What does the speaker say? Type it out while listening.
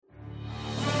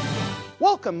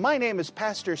Welcome, my name is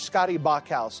Pastor Scotty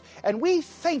Bachhaus, and we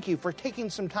thank you for taking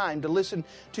some time to listen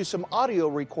to some audio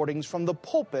recordings from the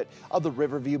pulpit of the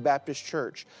Riverview Baptist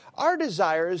Church. Our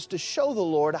desire is to show the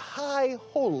Lord high,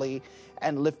 holy,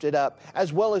 and lifted up,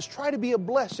 as well as try to be a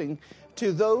blessing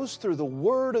to those through the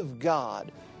Word of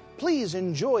God. Please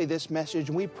enjoy this message,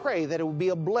 and we pray that it will be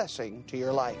a blessing to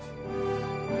your life.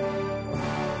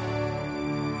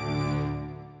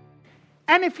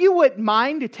 And if you wouldn't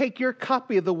mind to take your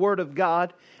copy of the Word of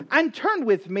God and turn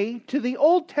with me to the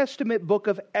Old Testament book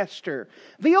of Esther.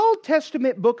 The Old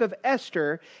Testament book of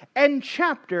Esther and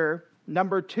chapter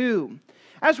number 2.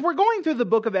 As we're going through the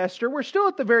book of Esther, we're still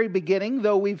at the very beginning,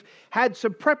 though we've had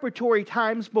some preparatory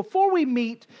times before we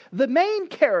meet the main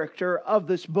character of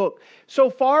this book. So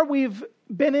far, we've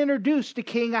been introduced to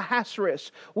King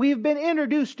Ahasuerus. We've been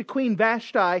introduced to Queen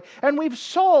Vashti, and we've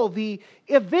saw the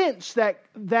events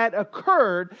that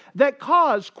occurred that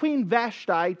caused Queen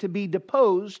Vashti to be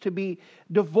deposed, to be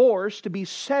divorced, to be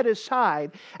set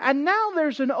aside. And now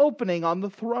there's an opening on the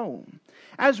throne.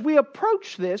 As we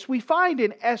approach this, we find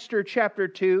in Esther chapter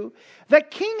 2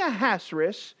 that King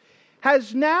Ahasuerus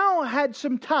has now had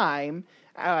some time.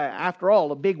 After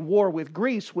all, a big war with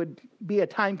Greece would be a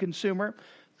time consumer.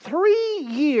 3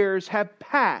 years have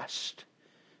passed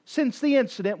since the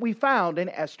incident we found in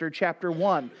Esther chapter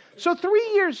 1. So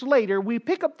 3 years later, we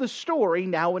pick up the story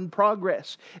now in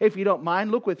progress. If you don't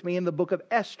mind, look with me in the book of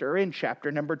Esther in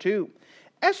chapter number 2.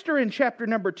 Esther in chapter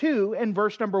number 2 and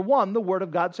verse number 1, the Word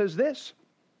of God says this.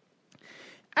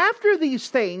 After these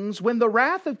things, when the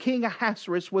wrath of King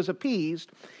Ahasuerus was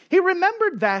appeased, he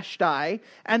remembered Vashti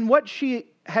and what she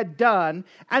had done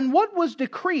and what was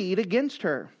decreed against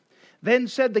her. Then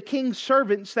said the king's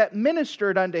servants that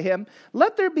ministered unto him,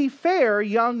 let there be fair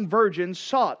young virgins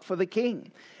sought for the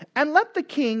king. And let the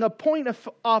king appoint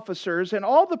officers in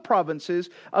all the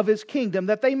provinces of his kingdom,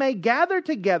 that they may gather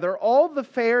together all the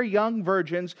fair young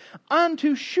virgins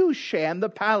unto Shushan the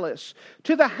palace,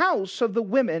 to the house of the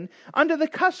women, under the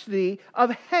custody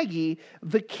of Haggai,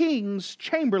 the king's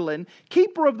chamberlain,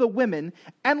 keeper of the women,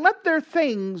 and let their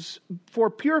things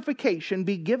for purification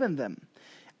be given them.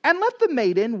 And let the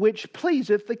maiden which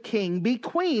pleaseth the king be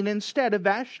queen instead of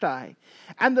Vashti.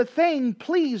 And the thing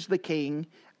pleased the king,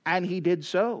 and he did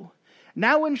so.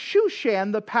 Now in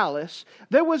Shushan the palace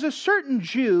there was a certain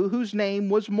Jew whose name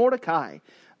was Mordecai,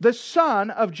 the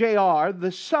son of Jair,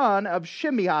 the son of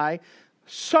Shimei,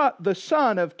 the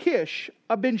son of Kish,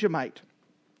 a Benjamite,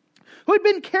 who had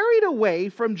been carried away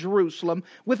from Jerusalem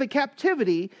with a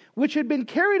captivity which had been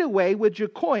carried away with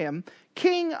Jehoiakim,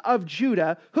 king of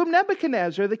Judah, whom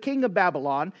Nebuchadnezzar, the king of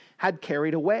Babylon, had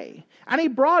carried away. And he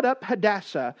brought up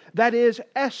Hadassah, that is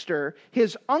Esther,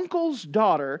 his uncle's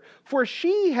daughter, for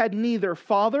she had neither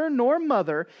father nor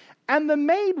mother, and the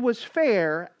maid was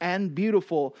fair and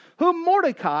beautiful, whom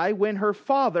Mordecai, when her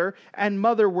father and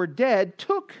mother were dead,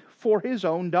 took for his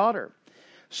own daughter.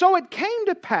 So it came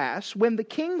to pass, when the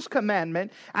king's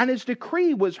commandment and his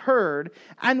decree was heard,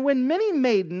 and when many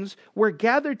maidens were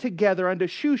gathered together unto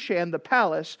Shushan the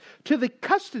palace, to the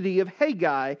custody of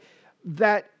Haggai,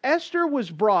 that Esther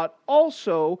was brought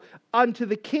also unto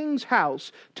the king's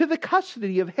house, to the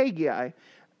custody of Haggai,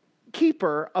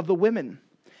 keeper of the women.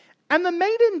 And the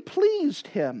maiden pleased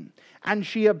him, and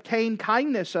she obtained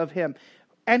kindness of him,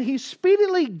 and he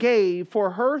speedily gave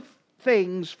for her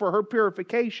things for her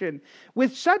purification,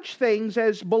 with such things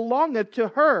as belongeth to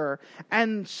her,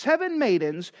 and 7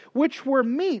 maidens, which were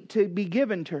meet to be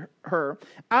given to her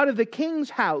out of the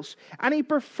king's house. And he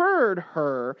preferred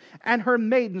her and her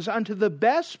maidens unto the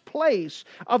best place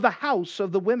of the house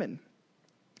of the women.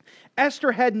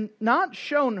 Esther had not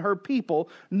shown her people,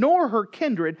 nor her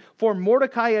kindred, for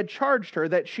Mordecai had charged her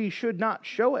that she should not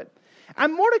show it.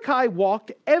 And Mordecai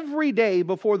walked every day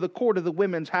before the court of the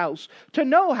women's house to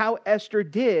know how Esther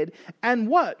did and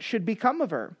what should become of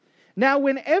her. Now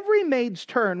when every maid's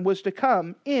turn was to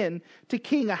come in to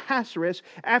King Ahasuerus,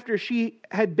 after she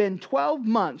had been 12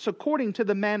 months, according to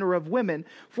the manner of women,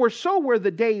 for so were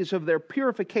the days of their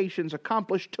purifications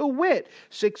accomplished, to wit,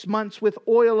 6 months with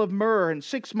oil of myrrh, and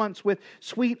 6 months with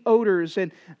sweet odors,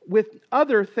 and with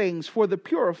other things for the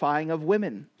purifying of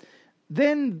women.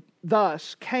 Then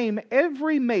thus came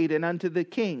every maiden unto the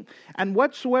king, and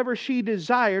whatsoever she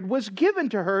desired was given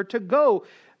to her to go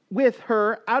with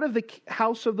her out of the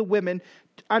house of the women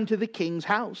unto the king's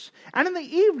house. And in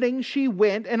the evening she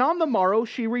went, and on the morrow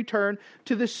she returned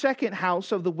to the second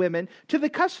house of the women, to the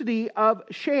custody of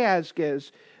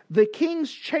Shaashgaz, the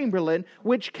king's chamberlain,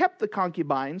 which kept the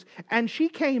concubines, and she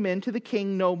came in to the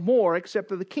king no more, except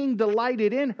that the king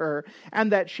delighted in her,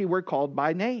 and that she were called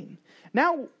by name.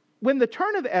 Now when the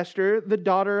turn of Esther, the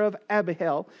daughter of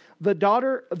Abihail,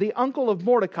 the uncle of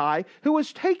Mordecai, who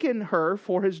was taken her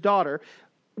for his daughter,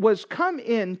 was come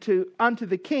in unto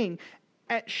the king,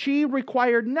 she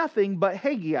required nothing but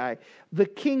Haggai, the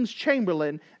king's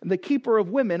chamberlain, and the keeper of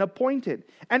women appointed.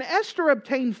 And Esther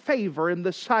obtained favor in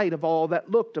the sight of all that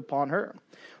looked upon her.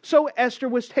 So Esther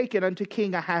was taken unto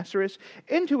King Ahasuerus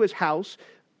into his house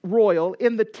royal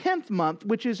in the 10th month,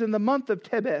 which is in the month of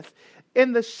Tebeth,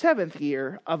 in the 7th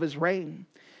year of his reign.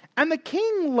 And the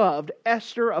king loved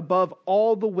Esther above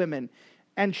all the women,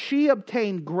 and she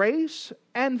obtained grace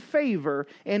and favor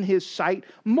in his sight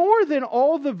more than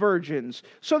all the virgins,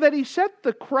 so that he set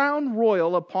the crown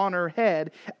royal upon her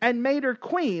head and made her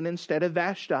queen instead of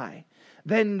Vashti.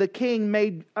 Then the king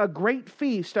made a great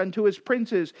feast unto his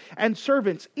princes and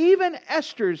servants, even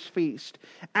Esther's feast.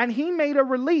 And he made a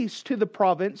release to the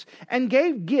province and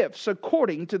gave gifts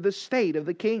according to the state of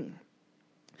the king.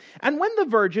 And when the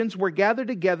virgins were gathered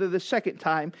together the second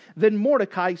time, then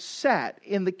Mordecai sat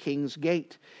in the king's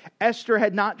gate. Esther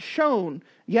had not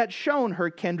yet shown her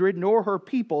kindred nor her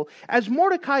people, as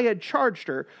Mordecai had charged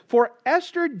her. For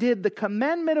Esther did the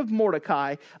commandment of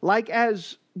Mordecai, like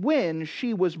as when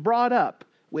she was brought up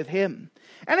with him.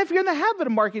 And if you're in the habit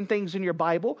of marking things in your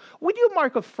Bible, would you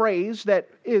mark a phrase that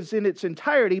is in its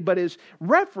entirety but is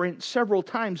referenced several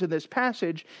times in this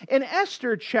passage? In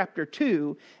Esther chapter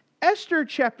 2,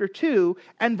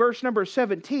 and verse number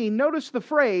 17, notice the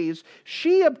phrase,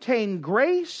 she obtained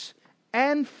grace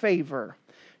and favor.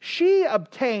 She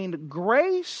obtained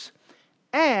grace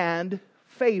and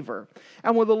favor.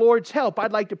 And with the Lord's help,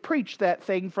 I'd like to preach that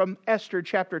thing from Esther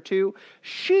chapter 2.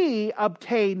 She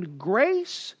obtained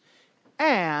grace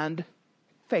and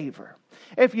favor.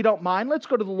 If you don't mind, let's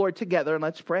go to the Lord together and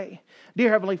let's pray. Dear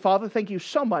Heavenly Father, thank you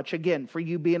so much again for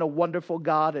you being a wonderful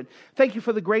God, and thank you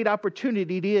for the great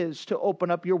opportunity it is to open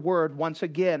up your word once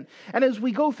again. And as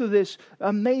we go through this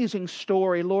amazing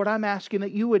story, Lord, I'm asking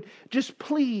that you would just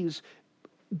please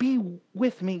be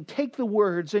with me. Take the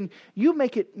words and you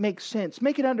make it make sense.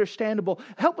 Make it understandable.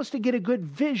 Help us to get a good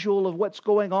visual of what's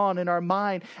going on in our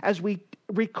mind as we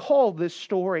recall this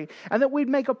story, and that we'd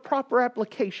make a proper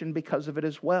application because of it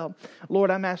as well. Lord,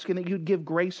 I'm asking that you'd give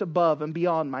grace above and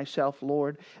beyond myself,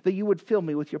 Lord, that you would fill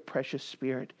me with your precious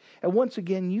Spirit. And once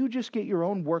again, you just get your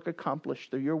own work accomplished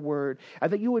through your word,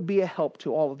 and that you would be a help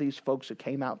to all of these folks that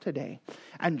came out today.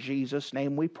 In Jesus'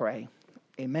 name we pray.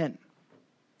 Amen.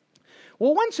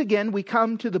 Well, once again, we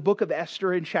come to the book of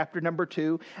Esther in chapter number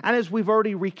 2. And as we've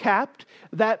already recapped,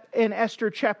 that in Esther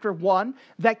chapter 1,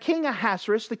 that King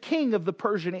Ahasuerus, the king of the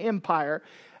Persian Empire,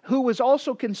 who was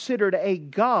also considered a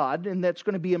god, and that's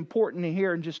going to be important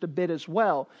here in just a bit as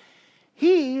well,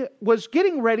 he was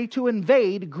getting ready to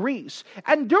invade Greece.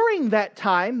 And during that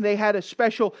time, they had a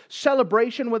special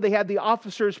celebration where they had the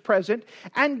officers present.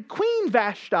 And Queen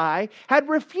Vashti had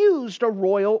refused a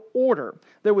royal order.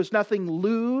 There was nothing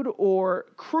lewd or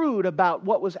crude about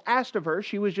what was asked of her.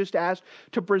 She was just asked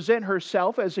to present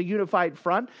herself as a unified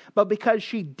front. But because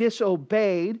she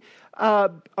disobeyed,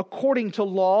 according to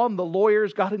law, and the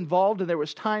lawyers got involved and there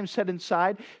was time set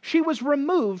aside, she was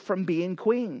removed from being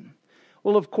queen.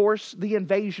 Well, of course, the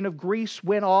invasion of Greece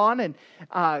went on,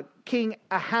 and King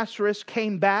Ahasuerus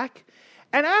came back.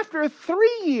 And after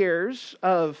 3 years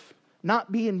of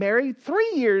not being married,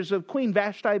 3 years of Queen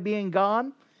Vashti being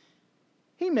gone,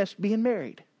 he missed being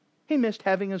married. He missed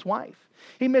having his wife.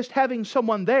 He missed having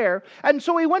someone there. And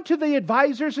so he went to the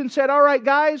advisors and said, all right,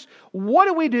 guys, what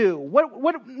do we do?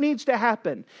 What needs to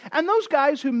happen? And those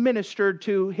guys who ministered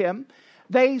to him,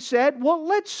 they said, well,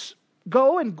 let's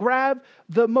go and grab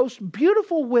the most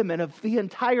beautiful women of the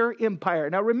entire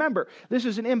empire. Now remember, this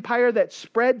is an empire that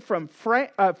spread from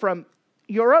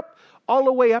Europe all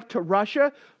the way up to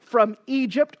Russia, from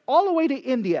Egypt all the way to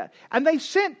India. And they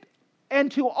sent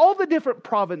into all the different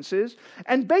provinces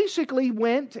and basically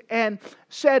went and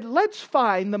said, let's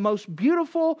find the most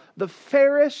beautiful, the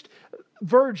fairest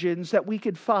virgins that we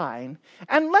could find,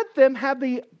 and let them have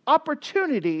the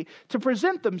opportunity to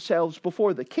present themselves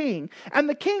before the king, and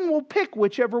the king will pick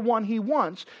whichever one he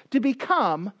wants to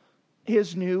become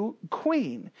his new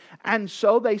queen. And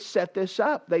so they set this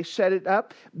up. They set it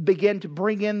up, began to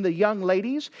bring in the young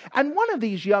ladies, and one of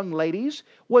these young ladies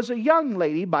was a young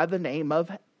lady by the name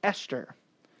of Esther.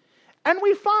 And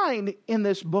we find in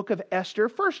this book of Esther,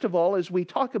 first of all, as we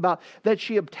talk about that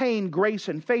she obtained grace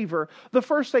and favor, the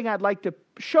first thing I'd like to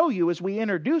show you as we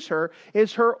introduce her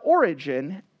is her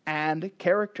origin and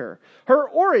character. Her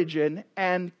origin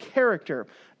and character.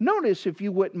 Notice, if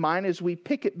you wouldn't mind, as we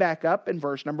pick it back up in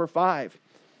verse number 5.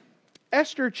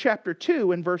 Esther chapter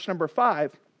 2 and verse number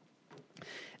 5.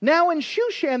 Now in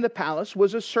Shushan the palace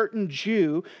was a certain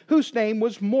Jew whose name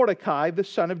was Mordecai, the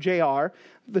son of Jair,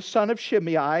 the son of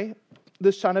Shimei,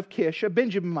 the son of Kish, a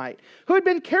Benjaminite, who had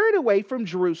been carried away from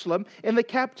Jerusalem in the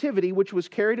captivity which was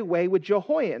carried away with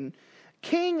Jehoiakim,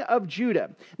 king of Judah.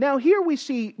 Now here we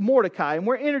see Mordecai, and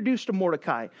we're introduced to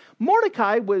Mordecai.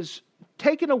 Mordecai was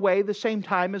taken away the same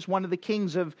time as one of the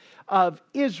kings of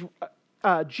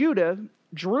Judah,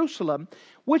 Jerusalem,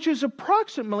 which is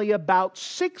approximately about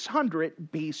 600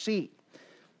 BC.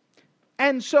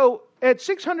 And so at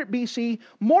 600 BC,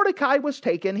 Mordecai was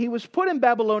taken. He was put in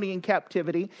Babylonian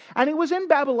captivity, and he was in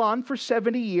Babylon for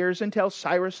 70 years until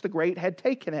Cyrus the Great had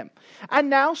taken him. And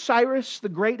now Cyrus the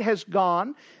Great has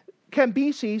gone,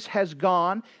 Cambyses has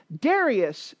gone,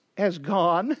 Darius has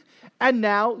gone, and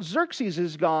now Xerxes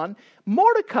is gone.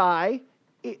 Mordecai,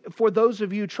 for those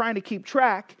of you trying to keep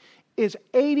track, is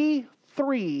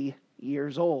 83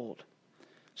 years old.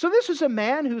 So this is a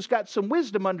man who's got some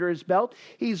wisdom under his belt.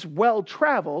 He's well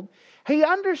traveled. He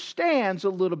understands a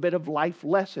little bit of life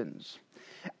lessons.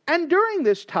 And during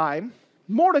this time,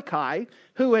 Mordecai,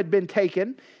 who had been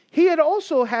taken, he had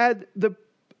also had the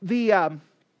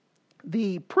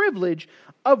privilege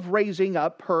of raising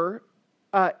up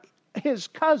his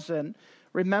cousin.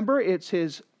 Remember, it's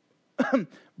his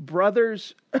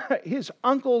his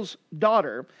uncle's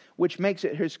daughter, which makes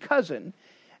it his cousin.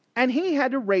 And he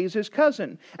had to raise his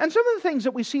cousin. And some of the things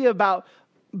that we see about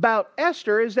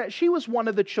Esther is that she was one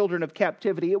of the children of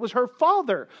captivity. It was her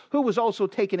father who was also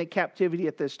taken in captivity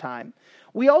at this time.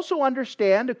 We also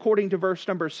understand, according to verse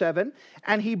number 7,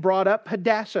 and he brought up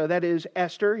Hadassah, that is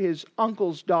Esther, his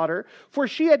uncle's daughter, for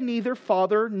she had neither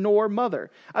father nor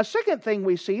mother. A second thing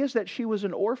we see is that she was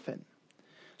an orphan.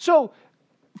 So,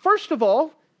 first of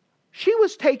all, she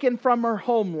was taken from her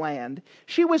homeland.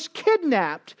 She was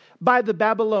kidnapped by the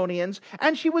Babylonians,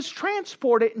 and she was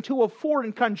transported into a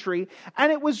foreign country,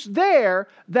 and it was there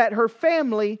that her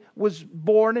family was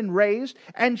born and raised,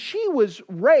 and she was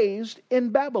raised in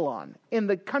Babylon, in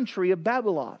the country of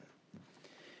Babylon.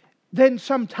 Then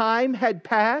some time had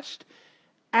passed,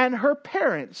 and her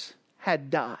parents had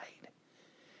died.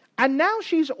 And now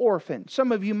she's orphaned.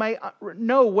 Some of you may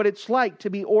know what it's like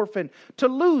to be orphaned, to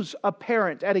lose a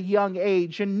parent at a young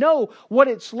age, and know what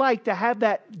it's like to have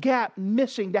that gap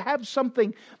missing, to have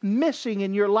something missing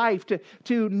in your life,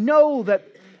 to know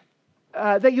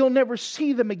that you'll never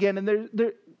see them again.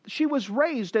 And she was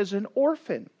raised as an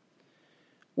orphan.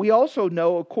 We also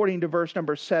know, according to verse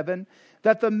number 7,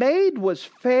 that the maid was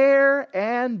fair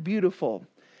and beautiful,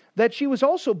 that she was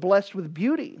also blessed with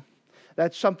beauty.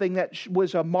 That's something that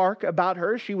was a mark about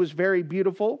her. She was very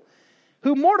beautiful.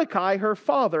 Who Mordecai, her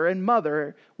father and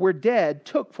mother, were dead,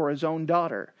 took for his own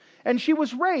daughter. And she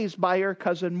was raised by her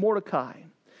cousin Mordecai.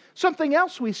 Something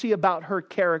else we see about her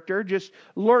character, just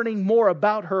learning more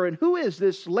about her and who is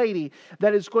this lady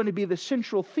that is going to be the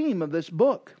central theme of this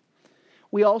book.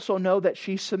 We also know that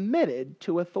she submitted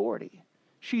to authority.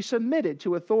 She submitted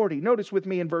to authority. Notice with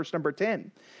me in verse number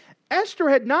 10. Esther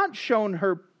had not shown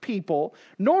her people,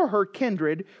 nor her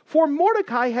kindred, for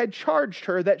Mordecai had charged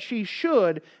her that she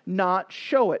should not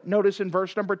show it. Notice in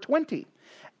verse number 20.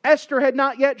 Esther had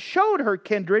not yet showed her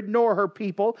kindred, nor her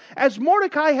people, as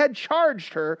Mordecai had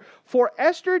charged her, for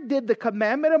Esther did the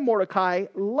commandment of Mordecai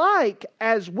like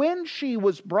as when she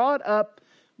was brought up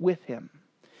with him.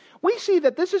 We see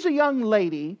that this is a young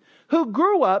lady who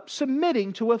grew up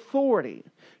submitting to authority.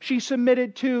 She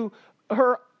submitted to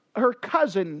her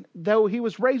cousin, though he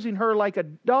was raising her like a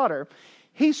daughter.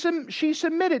 She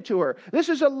submitted to her. This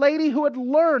is a lady who had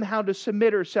learned how to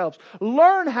submit herself,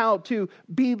 learn how to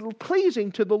be pleasing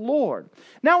to the Lord.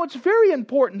 Now it's very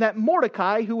important that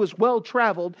Mordecai, who was well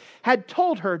traveled, had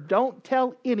told her, don't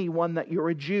tell anyone that you're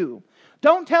a Jew.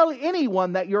 Don't tell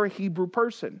anyone that you're a Hebrew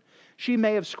person. She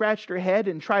may have scratched her head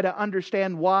and tried to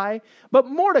understand why, but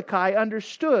Mordecai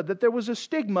understood that there was a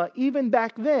stigma even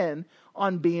back then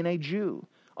on being a Jew,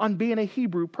 on being a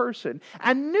Hebrew person,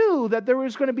 and knew that there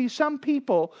was going to be some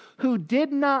people who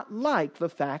did not like the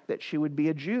fact that she would be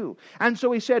a Jew. And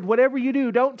so he said, whatever you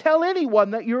do, don't tell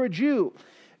anyone that you're a Jew.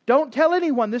 Don't tell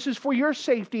anyone. This is for your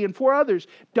safety and for others.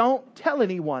 Don't tell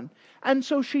anyone. And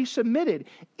so she submitted.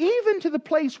 Even to the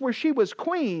place where she was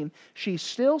queen, she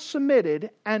still submitted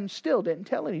and still didn't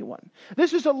tell anyone.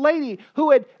 This is a lady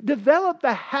who had developed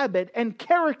the habit and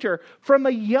character from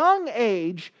a young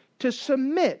age to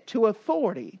submit to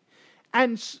authority.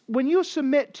 And when you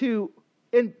submit to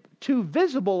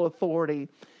visible authority,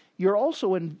 you're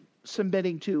also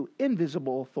submitting to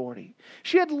invisible authority.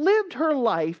 She had lived her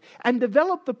life and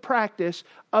developed the practice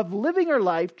of living her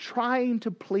life trying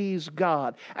to please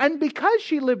God. And because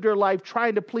she lived her life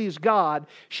trying to please God,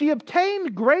 she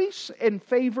obtained grace and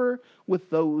favor with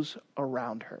those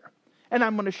around her. And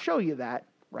I'm going to show you that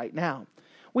right now.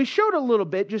 We showed a little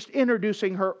bit just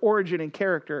introducing her origin and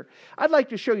character. I'd like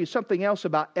to show you something else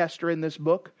about Esther in this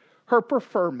book. Her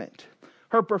preferment.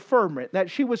 Her preferment.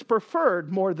 That she was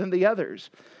preferred more than the others.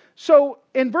 So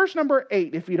in verse number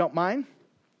 8, if you don't mind.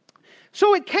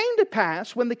 So it came to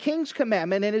pass when the king's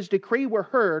commandment and his decree were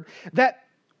heard, that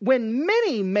when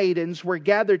many maidens were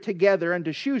gathered together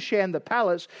unto Shushan the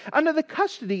palace under the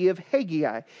custody of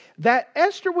Haggai, that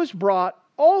Esther was brought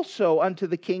also unto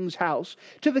the king's house,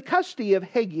 to the custody of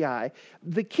Haggai,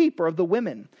 the keeper of the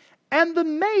women. And the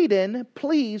maiden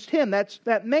pleased him.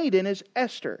 That maiden is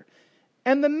Esther.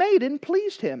 And the maiden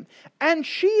pleased him. And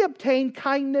she obtained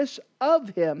kindness of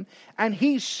him, and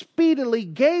he speedily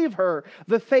gave her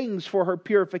the things for her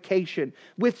purification,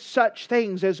 with such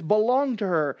things as belonged to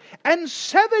her, and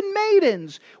 7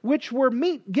 maidens, which were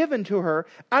meat given to her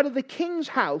out of the king's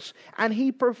house, and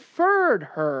he preferred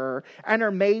her and her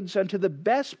maids unto the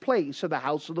best place of the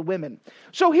house of the women.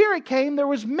 So here it came, there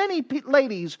was many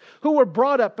ladies who were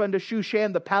brought up unto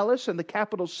Shushan the palace, and the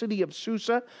capital city of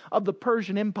Susa of the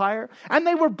Persian Empire, and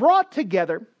they were brought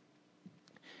together.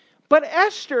 But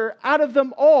Esther, out of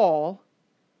them all,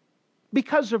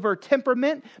 because of her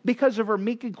temperament, because of her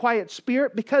meek and quiet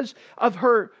spirit, because of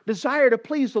her desire to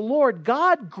please the Lord,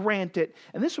 God granted,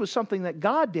 and this was something that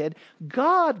God did,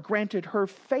 God granted her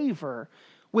favor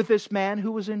with this man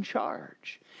who was in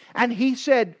charge. And he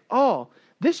said, oh,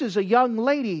 this is a young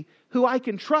lady who I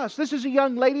can trust. This is a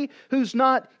young lady who's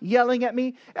not yelling at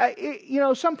me.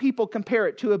 Some people compare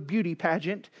it to a beauty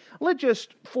pageant. Let's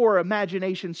just, for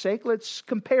imagination's sake, let's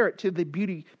compare it to the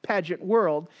beauty pageant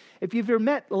world. If you've ever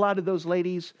met a lot of those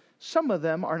ladies, some of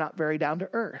them are not very down to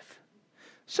earth.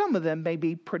 Some of them may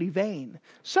be pretty vain.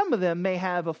 Some of them may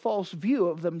have a false view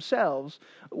of themselves,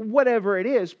 whatever it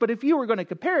is. But if you were going to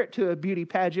compare it to a beauty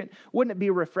pageant, wouldn't it be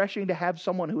refreshing to have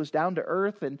someone who was down to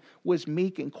earth and was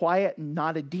meek and quiet and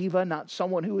not a diva, not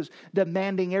someone who was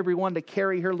demanding everyone to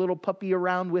carry her little puppy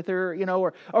around with her,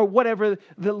 or whatever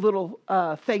the little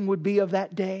thing would be of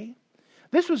that day?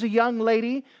 This was a young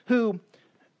lady who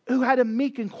had a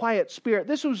meek and quiet spirit.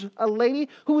 This was a lady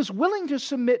who was willing to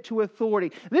submit to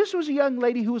authority. This was a young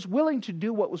lady who was willing to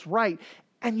do what was right.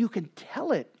 And you can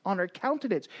tell it on her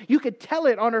countenance. You could tell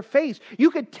it on her face.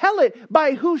 You could tell it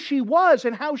by who she was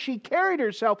and how she carried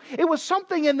herself. It was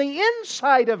something in the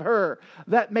inside of her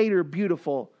that made her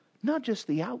beautiful, not just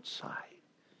the outside.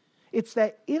 It's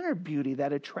that inner beauty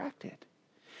that attracted.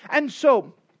 And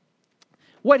so,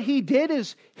 what he did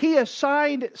is he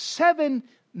assigned 7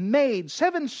 maids,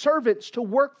 7 servants to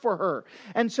work for her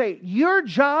and say, your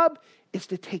job is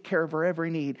to take care of her every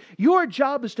need. Your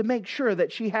job is to make sure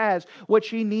that she has what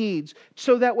she needs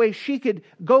so that way she could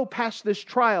go past this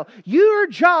trial. Your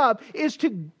job is to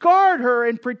guard her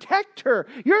and protect her.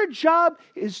 Your job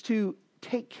is to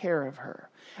take care of her.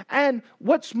 And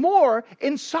what's more,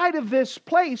 inside of this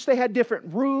place, they had different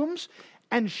rooms.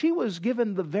 And she was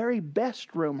given the very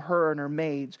best room, her and her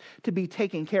maids, to be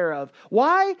taken care of.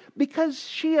 Why? Because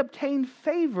she obtained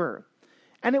favor.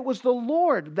 And it was the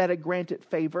Lord that had granted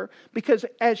favor. Because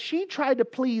as she tried to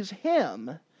please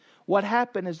Him, what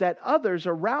happened is that others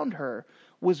around her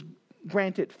was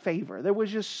granted favor. There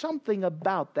was just something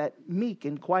about that meek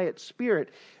and quiet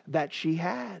spirit that she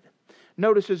had.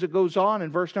 Notice as it goes on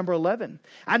in verse number 11.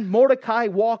 And Mordecai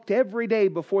walked every day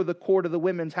before the court of the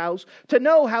women's house to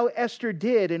know how Esther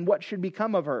did and what should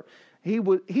become of her. He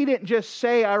didn't just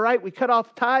say, all right, we cut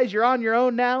off ties, you're on your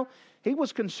own now. He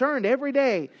was concerned every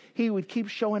day. He would keep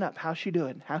showing up. How's she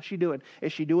doing? How's she doing?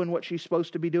 Is she doing what she's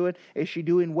supposed to be doing? Is she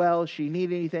doing well? Does she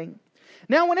need anything?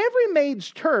 Now, when every maid's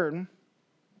turn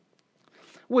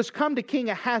was come to King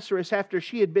Ahasuerus after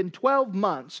she had been 12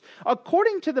 months,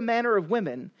 according to the manner of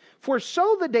women, for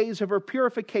so the days of her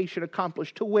purification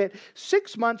accomplished, to wit,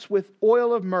 6 months with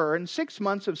oil of myrrh, and 6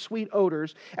 months of sweet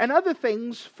odors, and other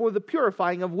things for the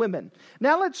purifying of women.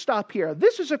 Now let's stop here.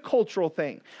 This is a cultural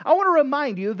thing. I want to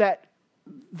remind you that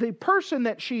the person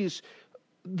that she's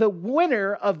the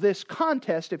winner of this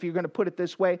contest, if you're going to put it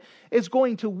this way, is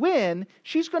going to win.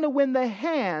 She's going to win the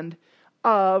hand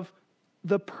of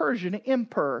the Persian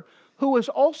emperor, who was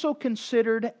also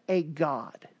considered a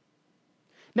god.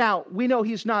 Now, we know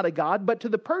he's not a god, but to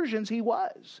the Persians he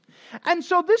was. And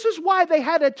so this is why they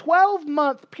had a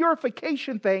 12-month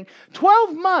purification thing,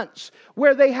 12 months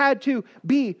where they had to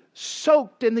be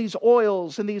soaked in these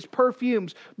oils and these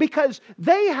perfumes, because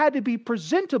they had to be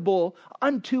presentable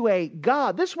unto a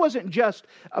God. This wasn't just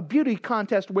a beauty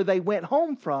contest where they went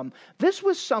home from. This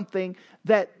was something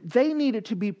that they needed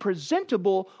to be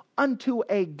presentable unto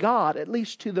a God, at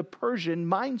least to the Persian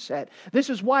mindset. This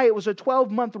is why it was a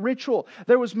 12-month ritual.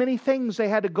 There was many things they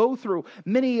had to go through,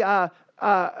 many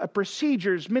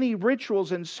procedures, many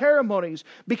rituals and ceremonies,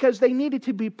 because they needed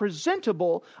to be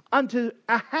presentable unto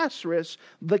Ahasuerus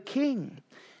the king.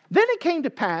 Then it came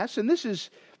to pass, and this is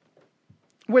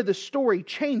where the story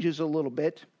changes a little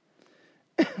bit,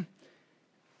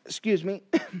 excuse me,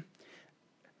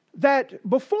 that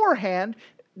beforehand,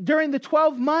 during the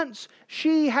 12 months,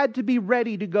 she had to be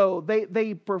ready to go.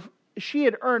 She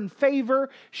had earned favor.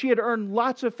 She had earned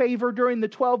lots of favor during the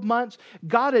 12 months.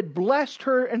 God had blessed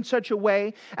her in such a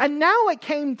way. And now it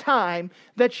came time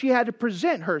that she had to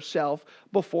present herself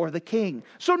before the king.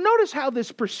 So notice how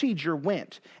this procedure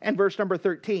went. And verse number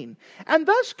 13. And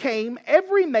thus came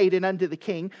every maiden unto the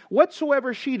king,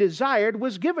 whatsoever she desired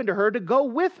was given to her to go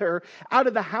with her out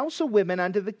of the house of women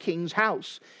unto the king's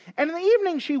house. And in the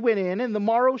evening she went in, and the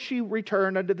morrow she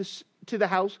returned to the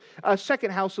house,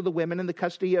 second house of the women in the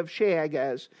custody of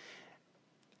Shaagaz.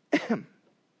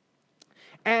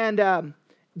 And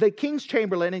the king's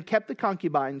chamberlain, and kept the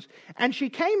concubines. And she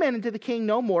came in unto the king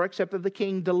no more, except that the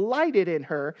king delighted in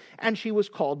her, and she was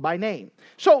called by name.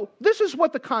 So this is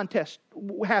what the contest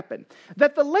happened.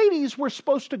 That the ladies were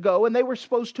supposed to go, and they were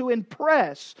supposed to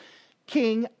impress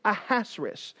King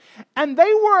Ahasuerus. And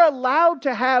they were allowed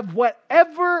to have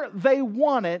whatever they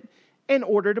wanted in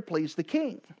order to please the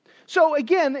king. So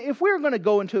again, if we're going to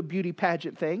go into a beauty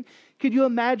pageant thing, could you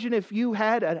imagine if you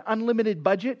had an unlimited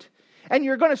budget and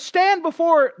you're going to stand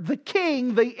before the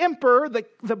king, the emperor,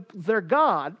 their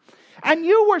God, and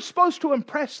you were supposed to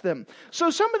impress them? So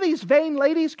some of these vain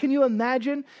ladies, can you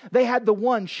imagine? They had the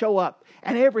one show up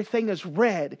and everything is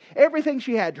red. Everything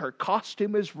she had, her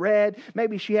costume is red.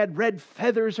 Maybe she had red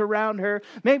feathers around her.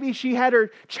 Maybe she had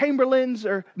her chamberlains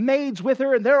or maids with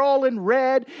her and they're all in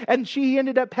red. And she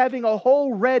ended up having a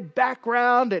whole red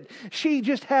background and she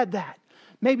just had that.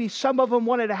 Maybe some of them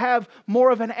wanted to have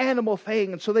more of an animal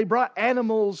thing, and so they brought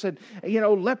animals and,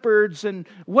 leopards and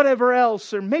whatever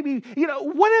else, or maybe,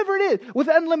 whatever it is, with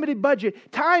unlimited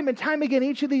budget. Time and time again,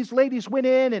 each of these ladies went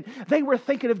in and they were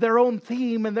thinking of their own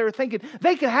theme, and they were thinking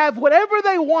they could have whatever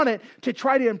they wanted to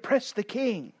try to impress the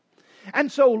king.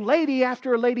 And so lady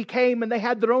after lady came, and they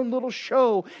had their own little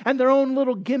show and their own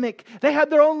little gimmick. They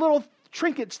had their own little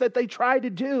trinkets that they tried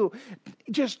to do,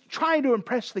 just trying to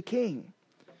impress the king.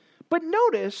 But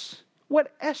notice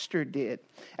what Esther did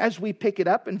as we pick it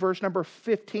up in verse number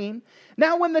 15.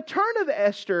 Now when the turn of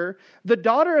Esther, the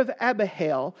daughter of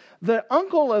Abihail, the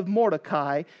uncle of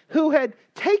Mordecai, who had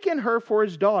taken her for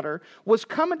his daughter, was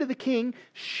coming to the king,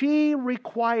 she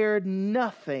required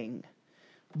nothing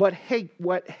but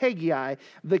what Haggai,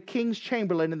 the king's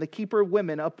chamberlain and the keeper of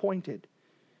women, appointed.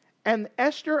 And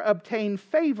Esther obtained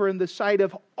favor in the sight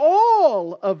of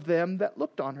all of them that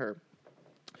looked on her.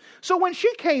 So when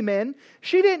she came in,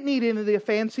 she didn't need any of the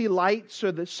fancy lights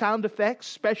or the sound effects,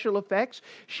 special effects.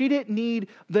 She didn't need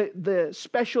the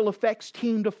special effects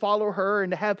team to follow her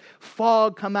and to have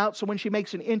fog come out. So when she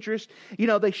makes an entrance,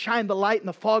 they shine the light and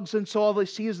the fog's in, so all they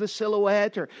see is the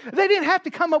silhouette. Or they didn't have to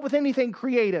come up with anything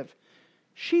creative.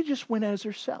 She just went as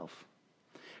herself.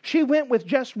 She went with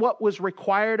just what was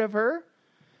required of her.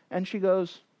 And she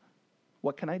goes,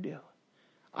 what can I do?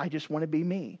 I just want to be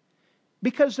me.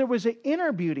 Because there was an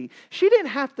inner beauty. She didn't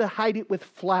have to hide it with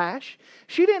flash.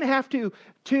 She didn't have to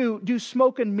do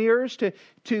smoke and mirrors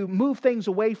to move things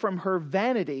away from her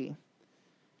vanity.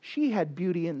 She had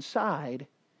beauty inside,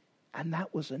 and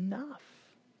that was enough.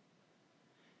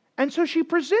 And so she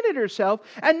presented herself,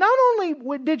 and not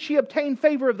only did she obtain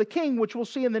favor of the king, which we'll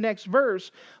see in the next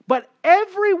verse, but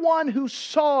everyone who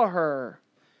saw her,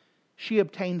 she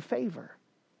obtained favor.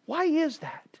 Why is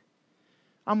that?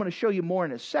 I'm going to show you more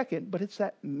in a second, but it's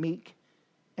that meek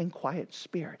and quiet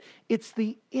spirit. It's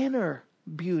the inner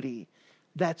beauty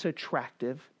that's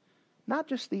attractive, not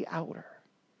just the outer.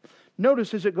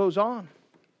 Notice as it goes on.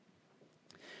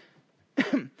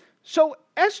 So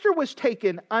Esther was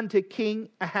taken unto King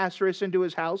Ahasuerus into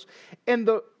his house, in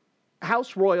the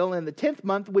house royal in the 10th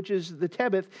month, which is the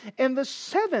Tebeth, in the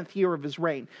 7th year of his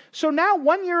reign. So now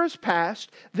 1 year has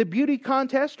passed. The beauty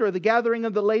contest or the gathering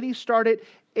of the ladies started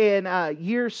in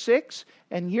year 6.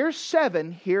 And year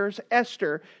 7, here's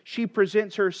Esther. She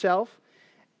presents herself.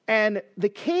 And the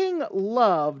king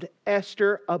loved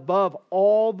Esther above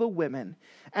all the women,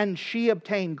 and she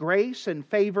obtained grace and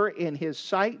favor in his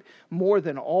sight more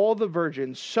than all the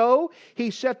virgins. So he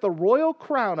set the royal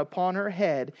crown upon her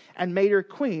head and made her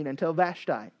queen until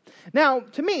Vashti. Now,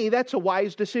 to me, that's a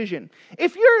wise decision.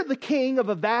 If you're the king of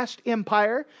a vast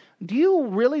empire, do you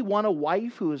really want a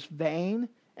wife who is vain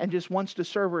and just wants to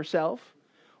serve herself?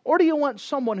 Or do you want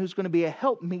someone who's going to be a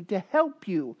helpmeet to help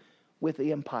you with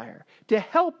the empire, to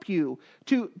help you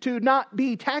to not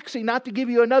be taxing, not to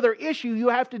give you another issue you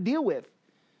have to deal with?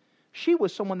 She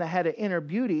was someone that had an inner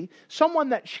beauty, someone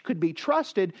that could be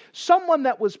trusted, someone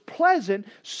that was pleasant,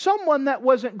 someone that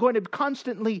wasn't going to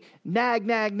constantly nag,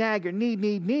 or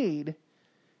need.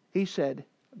 He said,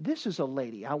 this is a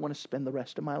lady I want to spend the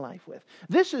rest of my life with.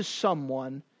 This is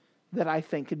someone that I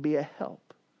think could be a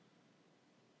help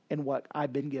in what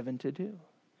I've been given to do.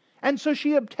 And so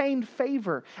she obtained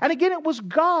favor. And again, it was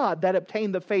God that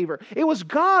obtained the favor. It was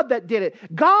God that did it.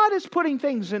 God is putting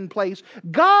things in place.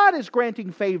 God is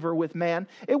granting favor with man.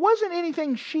 It wasn't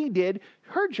anything she did.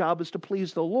 Her job is to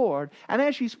please the Lord. And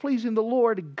as she's pleasing the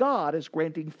Lord, God is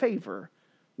granting favor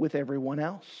with everyone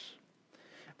else.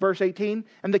 Verse 18,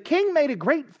 and the king made a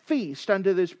great feast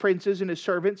unto his princes and his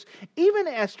servants, even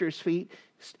Esther's feast.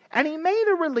 And he made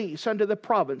a release unto the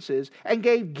provinces and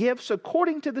gave gifts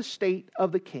according to the state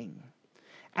of the king.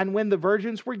 And when the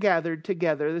virgins were gathered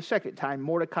together the second time,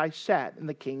 Mordecai sat in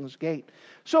the king's gate.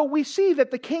 So we see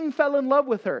that the king fell in love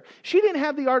with her. She didn't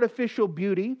have the artificial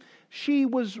beauty. She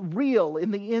was real in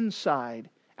the inside,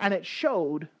 and it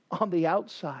showed on the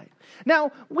outside.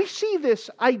 Now, we see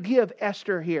this idea of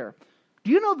Esther here.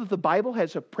 Do you know that the Bible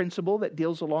has a principle that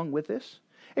deals along with this?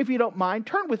 If you don't mind,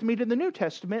 turn with me to the New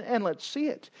Testament and let's see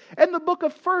it. In the book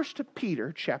of 1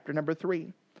 Peter, chapter number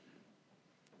 3.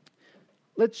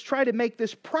 Let's try to make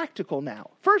this practical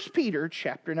now. 1 Peter,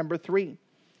 chapter number 3.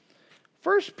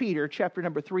 1 Peter, chapter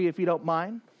number 3, if you don't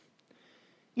mind.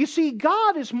 You see,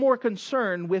 God is more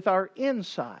concerned with our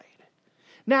inside.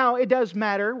 Now, it does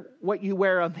matter what you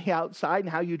wear on the outside and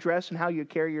how you dress and how you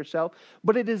carry yourself,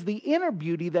 but it is the inner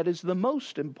beauty that is the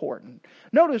most important.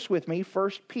 Notice with me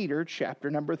 1 Peter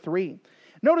chapter number 3.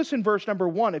 Notice in verse number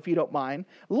 1, if you don't mind.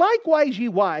 Likewise, ye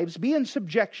wives, be in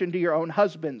subjection to your own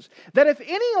husbands, that if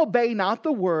any obey not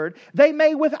the word, they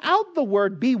may without the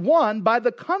word be won by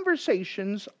the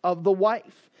conversations of the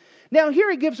wife. Now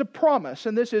here he gives a promise,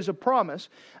 and this is a promise,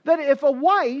 that if a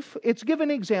wife, it's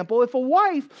given an example, if a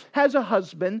wife has a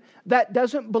husband that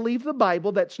doesn't believe the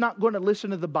Bible, that's not going to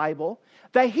listen to the Bible,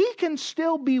 that he can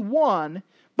still be won,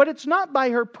 but it's not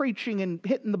by her preaching and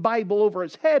hitting the Bible over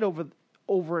his head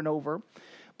over and over,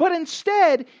 but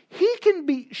instead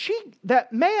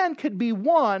that man could be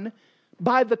won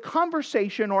by the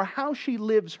conversation or how she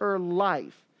lives her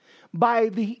life, by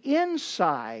the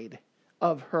inside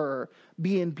of her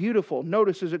being beautiful.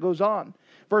 Notice as it goes on.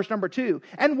 Verse number 2.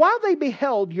 And while they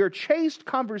beheld your chaste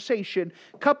conversation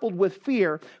coupled with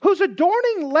fear, whose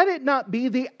adorning let it not be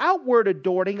the outward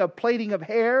adorning of plaiting of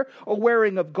hair or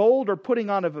wearing of gold or putting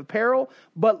on of apparel,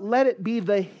 but let it be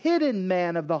the hidden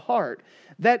man of the heart,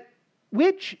 that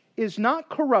which is not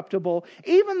corruptible,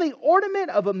 even the ornament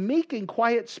of a meek and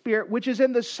quiet spirit, which is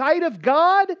in the sight of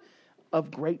God of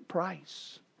great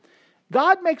price.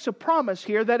 God makes a promise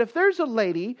here that if there's a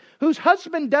lady whose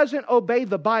husband doesn't obey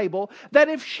the Bible, that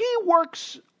if she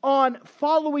works on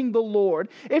following the Lord,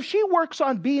 if she works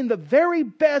on being the very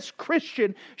best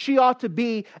Christian she ought to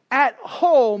be at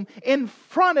home in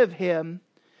front of him,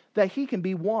 that he can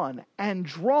be won and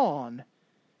drawn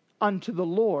unto the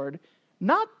Lord,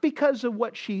 not because of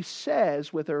what she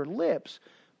says with her lips,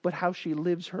 but how she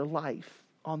lives her life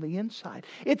on the inside.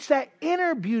 It's that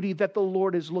inner beauty that the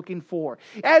Lord is looking for.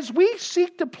 As we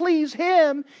seek to please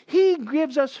Him, He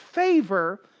gives us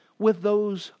favor with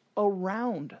those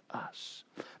around us.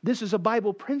 This is a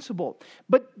Bible principle.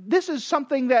 But this is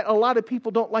something that a lot of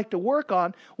people don't like to work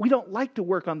on. We don't like to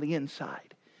work on the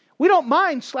inside. We don't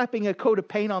mind slapping a coat of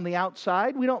paint on the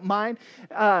outside. We don't mind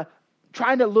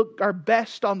trying to look our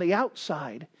best on the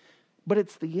outside. But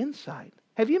it's the inside.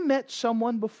 Have you met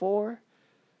someone before?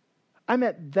 I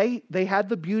meant they had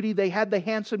the beauty, they had the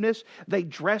handsomeness, they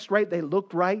dressed right, they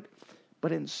looked right,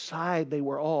 but inside they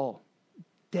were all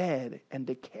dead and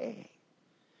decaying.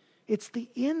 It's the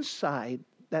inside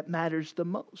that matters the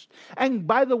most. And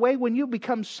by the way, when you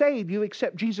become saved, you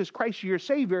accept Jesus Christ as your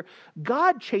Savior,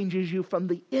 God changes you from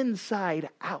the inside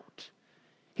out.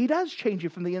 He does change you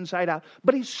from the inside out,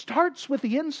 but He starts with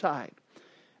the inside.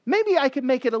 Maybe I could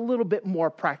make it a little bit more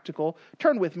practical.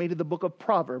 Turn with me to the book of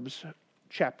Proverbs,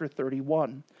 chapter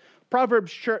 31.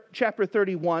 Proverbs chapter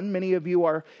 31, many of you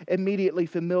are immediately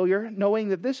familiar, knowing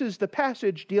that this is the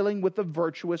passage dealing with the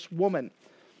virtuous woman.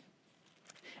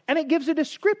 And it gives a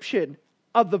description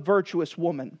of the virtuous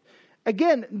woman.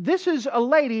 Again, this is a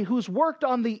lady who's worked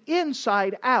on the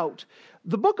inside out.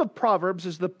 The book of Proverbs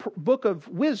is the book of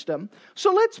wisdom,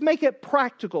 so let's make it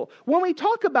practical. When we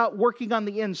talk about working on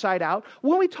the inside out,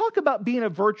 when we talk about being a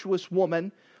virtuous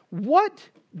woman, what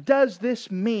does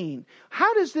this mean?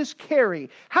 How does this carry?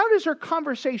 How does her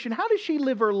conversation, how does she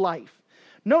live her life?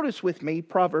 Notice with me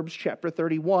Proverbs chapter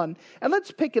 31, and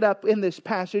let's pick it up in this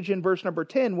passage in verse number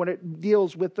 10 when it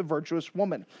deals with the virtuous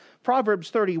woman. Proverbs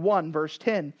 31, verse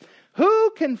 10.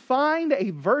 Who can find a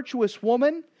virtuous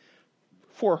woman?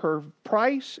 For her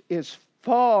price is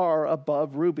far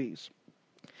above rubies.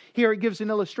 Here it gives an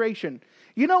illustration.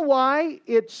 You know why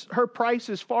her price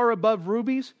is far above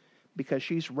rubies? Because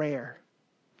she's rare.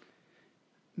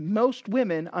 Most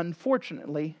women,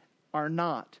 unfortunately, are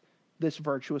not this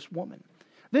virtuous woman.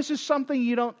 This is something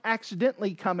you don't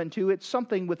accidentally come into. It's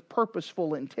something with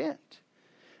purposeful intent.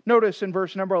 Notice in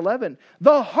verse number 11,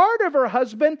 the heart of her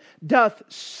husband doth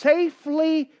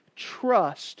safely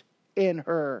trust in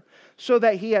her, so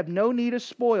that he have no need of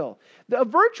spoil. A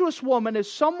virtuous woman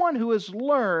is someone who has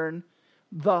learned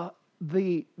the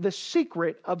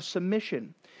secret of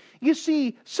submission. You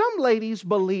see, some ladies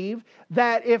believe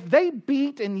that if they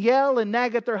beat and yell and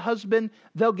nag at their husband,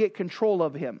 they'll get control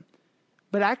of him.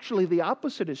 But actually the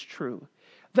opposite is true.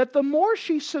 That the more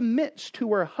she submits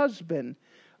to her husband,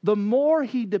 the more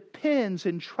he depends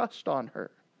and trusts on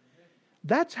her.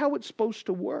 That's how it's supposed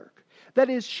to work. That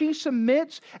is, she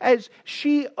submits as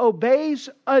she obeys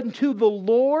unto the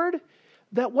Lord.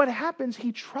 That what happens,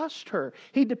 he trusts her.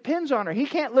 He depends on her. He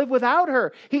can't live without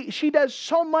her. She does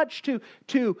so much to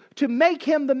make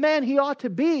him the man he ought to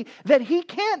be that he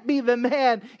can't be the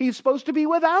man he's supposed to be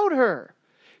without her.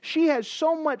 She has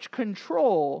so much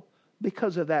control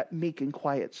because of that meek and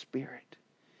quiet spirit.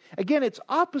 Again, it's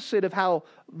opposite of how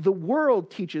the world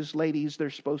teaches ladies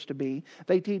they're supposed to be.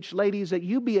 They teach ladies that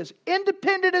you be as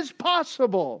independent as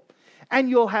possible and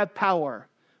you'll have power.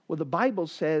 Well, the Bible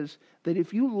says that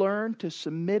if you learn to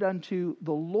submit unto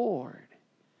the Lord,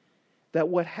 that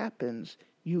what happens,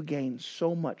 you gain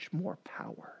so much more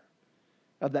power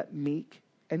of that meek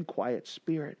and quiet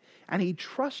spirit. And he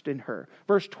trusts in her.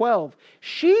 Verse 12,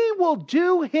 she will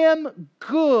do him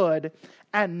good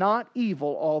and not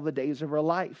evil all the days of her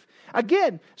life.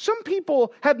 Again, some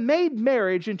people have made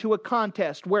marriage into a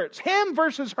contest where it's him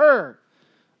versus her.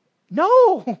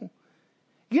 No.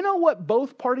 You know what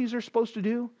both parties are supposed to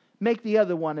do? Make the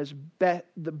other one as the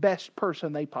best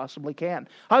person they possibly can.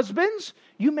 Husbands,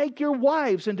 you make your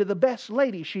wives into the best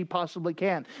lady she possibly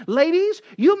can. Ladies,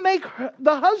 you make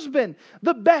the husband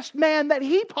the best man that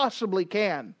he possibly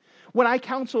can. When I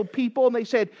counseled people and they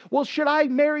said, well, should I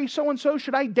marry so-and-so?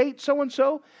 Should I date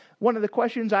so-and-so? One of the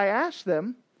questions I asked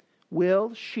them,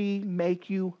 will she make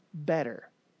you better?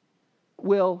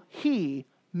 Will he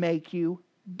make you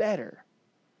better?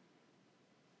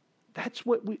 That's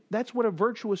what a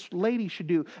virtuous lady should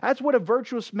do. That's what a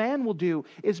virtuous man will do,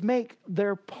 is make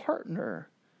their partner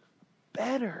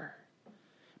better.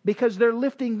 Because they're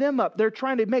lifting them up. They're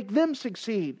trying to make them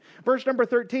succeed. Verse number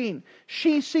 13.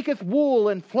 She seeketh wool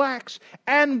and flax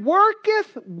and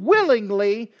worketh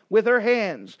willingly with her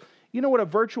hands. You know what a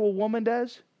virtual woman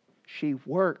does? She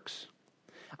works.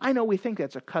 I know we think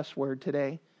that's a cuss word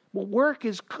today. Well, work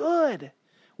is good.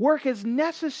 Work is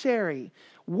necessary.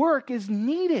 Work is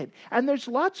needed. And there's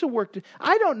lots of work.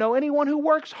 I don't know anyone who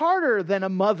works harder than a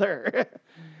mother.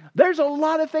 There's a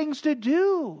lot of things to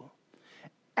do.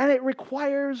 And it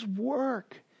requires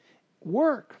work.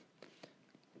 Work.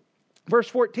 Verse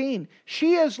 14.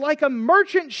 She is like a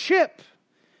merchant ship.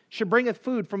 She bringeth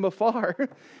food from afar.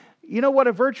 You know what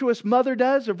a virtuous mother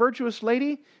does? A virtuous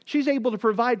lady? She's able to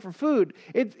provide for food.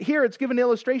 Here it's given an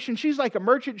illustration. She's like a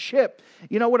merchant ship.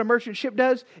 You know what a merchant ship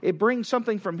does? It brings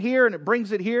something from here and it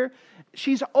brings it here.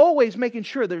 She's always making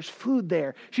sure there's food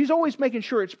there. She's always making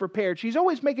sure it's prepared. She's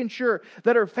always making sure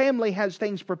that her family has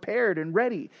things prepared and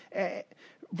ready.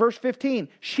 Verse 15.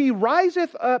 She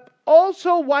riseth up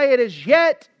also while it is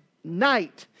yet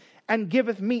night, and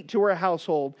giveth meat to her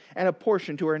household and a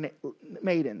portion to her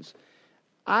maidens.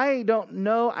 I don't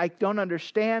know, I don't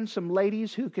understand some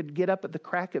ladies who could get up at the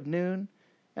crack of noon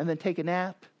and then take a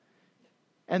nap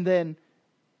and then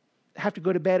have to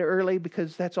go to bed early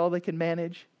because that's all they can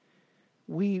manage.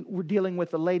 We were dealing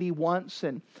with a lady once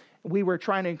and we were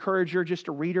trying to encourage her just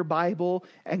to read her Bible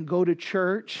and go to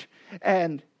church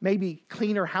and maybe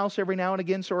clean her house every now and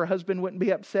again so her husband wouldn't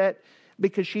be upset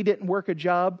because she didn't work a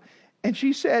job. And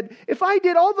she said, if I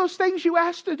did all those things you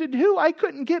asked her to do, I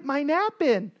couldn't get my nap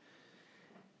in.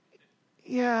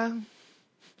 Yeah.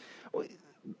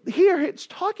 Here it's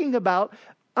talking about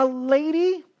a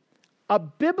lady, a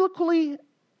biblically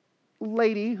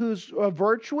lady who's a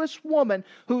virtuous woman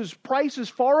whose price is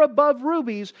far above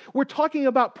rubies. We're talking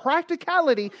about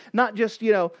practicality, not just,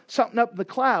 something up in the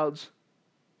clouds.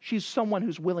 She's someone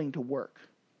who's willing to work.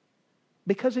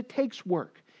 Because it takes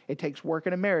work. It takes work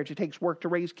in a marriage. It takes work to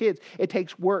raise kids. It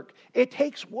takes work. It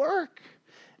takes work.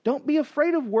 Don't be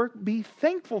afraid of work. Be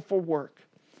thankful for work.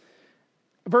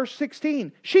 Verse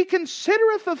 16, she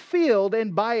considereth a field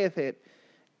and buyeth it,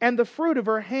 and the fruit of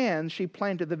her hands she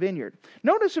planted the vineyard.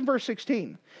 Notice in verse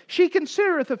 16, she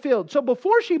considereth a field. So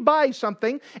before she buys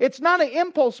something, it's not an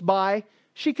impulse buy.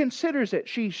 She considers it.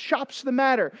 She shops the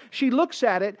matter. She looks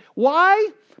at it. Why?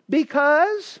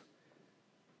 Because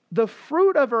the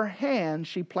fruit of her hands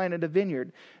she planted a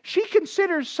vineyard. She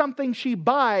considers something she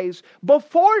buys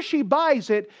before she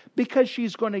buys it because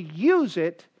she's going to use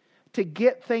it to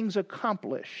get things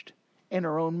accomplished in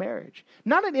her own marriage.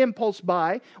 Not an impulse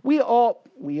buy. We're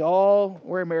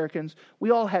Americans.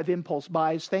 We all have impulse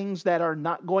buys, things that are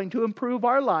not going to improve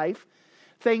our life,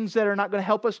 things that are not going to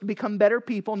help us to become better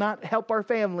people, not help our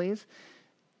families.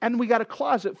 And we got a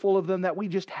closet full of them that we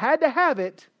just had to have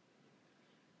it,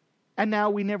 and now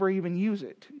we never even use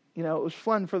it. It was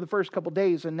fun for the first couple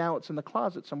days, and now it's in the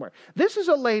closet somewhere. This is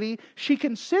a lady, she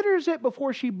considers it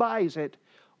before she buys it.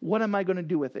 What am I going to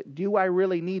do with it? Do I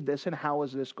really need this, and how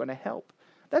is this going to help?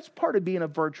 That's part of being a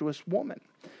virtuous woman.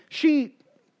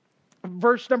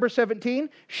 Verse number 17,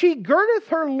 she girdeth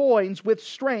her loins with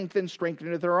strength and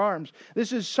strengtheneth her arms.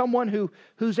 This is someone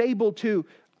who's able to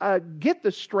get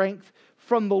the strength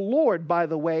from the Lord, by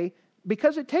the way,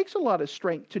 because it takes a lot of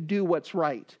strength to do what's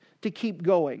right, to keep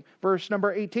going. Verse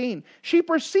number 18, she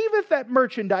perceiveth that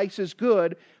merchandise is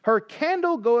good, her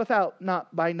candle goeth out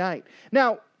not by night.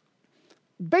 Now,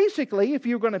 basically, if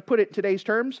you're going to put it in today's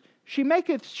terms, she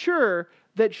maketh sure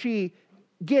that she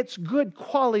gets good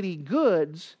quality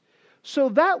goods, so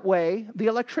that way the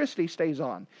electricity stays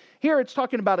on. Here it's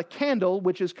talking about a candle,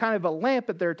 which is kind of a lamp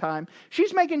at their time.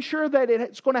 She's making sure that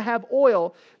it's going to have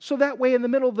oil, so that way in the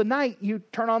middle of the night you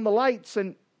turn on the lights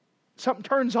and something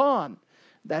turns on.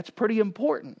 That's pretty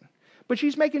important. But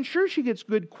she's making sure she gets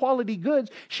good quality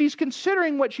goods. She's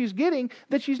considering what she's getting,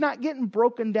 that she's not getting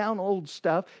broken down old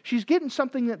stuff. She's getting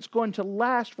something that's going to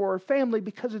last for her family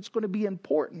because it's going to be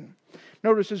important.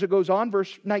 Notice as it goes on,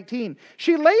 verse 19.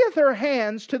 She layeth her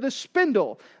hands to the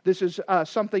spindle. This is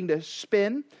something to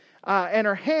spin. And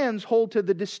her hands hold to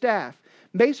the distaff.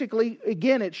 Basically,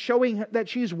 again, it's showing that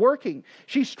she's working.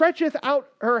 She stretcheth out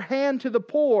her hand to the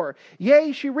poor.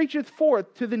 Yea, she reacheth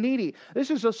forth to the needy.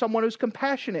 This is someone who's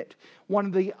compassionate. One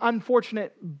of the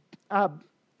unfortunate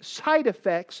side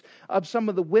effects of some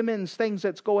of the women's things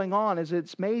that's going on is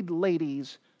it's made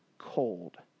ladies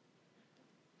cold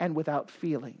and without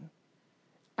feeling.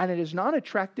 And it is not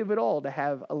attractive at all to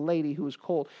have a lady who is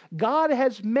cold. God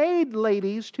has made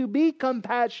ladies to be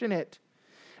compassionate.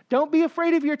 Don't be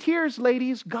afraid of your tears,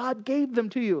 ladies. God gave them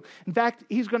to you. In fact,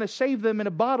 He's going to save them in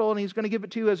a bottle, and He's going to give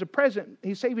it to you as a present.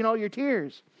 He's saving all your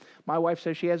tears. My wife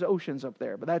says she has oceans up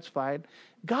there, but that's fine.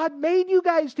 God made you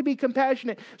guys to be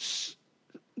compassionate.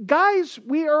 Guys,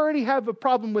 we already have a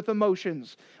problem with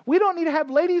emotions. We don't need to have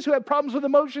ladies who have problems with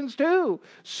emotions too.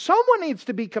 Someone needs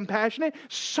to be compassionate.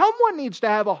 Someone needs to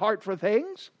have a heart for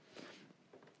things.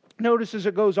 Notice as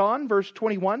it goes on, verse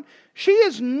 21, she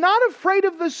is not afraid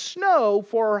of the snow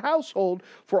for her household,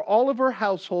 for all of her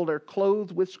household are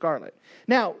clothed with scarlet.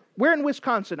 Now, we're in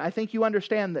Wisconsin. I think you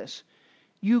understand this.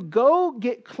 You go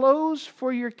get clothes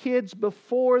for your kids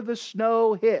before the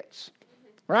snow hits,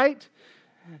 right?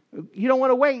 You don't want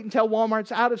to wait until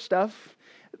Walmart's out of stuff.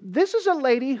 This is a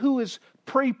lady who is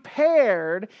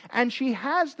prepared, and she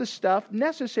has the stuff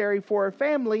necessary for her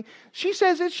family. She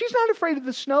says that she's not afraid of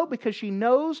the snow because she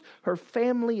knows her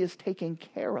family is taken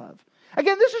care of.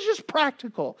 Again, this is just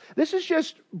practical. This is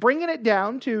just bringing it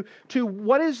down to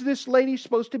what is this lady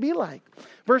supposed to be like.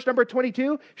 Verse number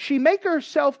 22, she make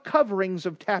herself coverings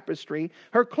of tapestry.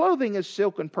 Her clothing is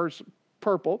silk and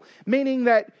purple, meaning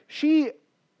that she,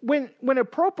 when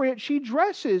appropriate, she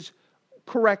dresses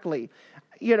correctly.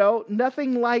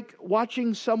 Nothing like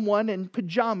watching someone in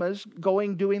pajamas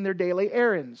doing their daily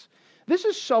errands. This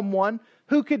is someone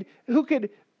who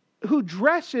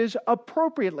dresses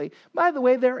appropriately. By the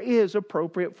way, there is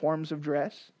appropriate forms of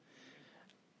dress.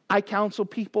 I counsel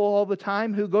people all the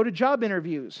time who go to job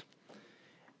interviews,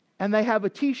 and they have a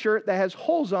t-shirt that has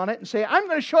holes on it and say, I'm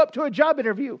going to show up to a job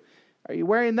interview. Are you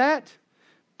wearing that?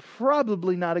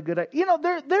 Probably not a good idea.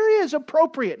 There is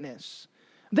appropriateness.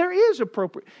 There is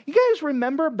appropriate. You guys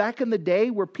remember back in the day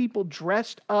where people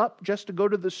dressed up just to go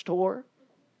to the store?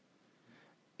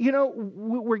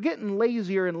 we're getting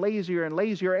lazier and lazier and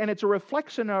lazier, and it's a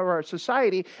reflection of our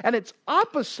society, and it's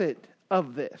opposite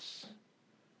of this.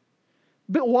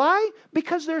 But why?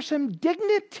 Because there's some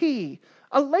dignity.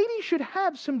 A lady should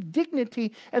have some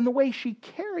dignity in the way she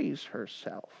carries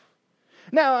herself.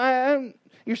 Now,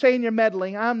 you're saying you're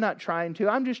meddling. I'm not trying to.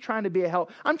 I'm just trying to be a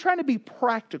help. I'm trying to be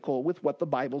practical with what the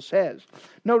Bible says.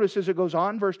 Notice as it goes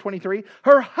on, verse 23,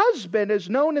 her husband is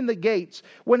known in the gates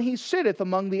when he sitteth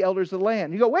among the elders of the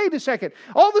land. You go, wait a second.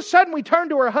 All of a sudden we turn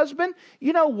to her husband.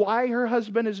 You know why her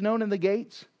husband is known in the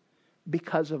gates?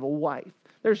 Because of a wife.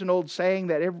 There's an old saying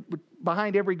that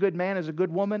behind every good man is a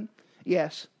good woman.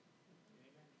 Yes.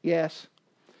 Yes.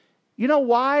 You know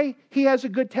why he has a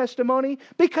good testimony?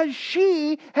 Because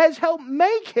she has helped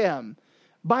make him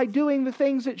by doing the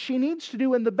things that she needs to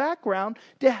do in the background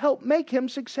to help make him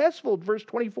successful. Verse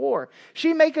 24.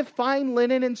 She maketh fine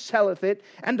linen and selleth it,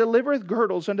 and delivereth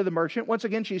girdles unto the merchant. Once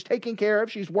again, she's taken care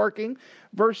of. She's working.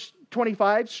 Verse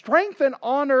 25. Strength and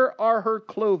honor are her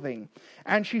clothing,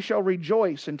 and she shall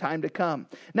rejoice in time to come.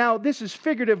 Now, this is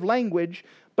figurative language,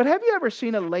 but have you ever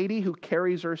seen a lady who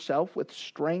carries herself with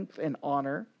strength and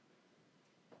honor?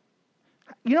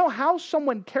 You know, how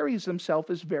someone carries themselves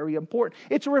is very important.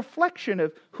 It's a reflection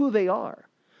of who they are.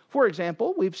 For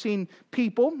example, we've seen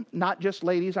people, not just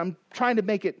ladies. I'm trying to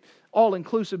make it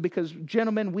all-inclusive because,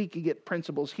 gentlemen, we could get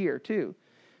principles here too.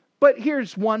 But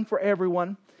here's one for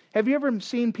everyone. Have you ever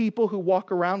seen people who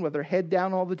walk around with their head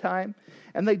down all the time?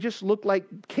 And they just look like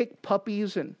kicked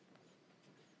puppies. And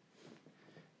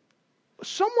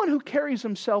someone who carries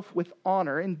himself with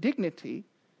honor and dignity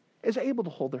is able to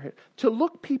hold their head, to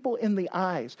look people in the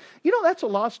eyes. You know, that's a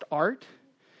lost art.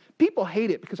 People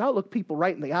hate it because I'll look people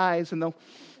right in the eyes and they'll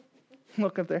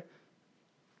look up there.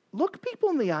 Look people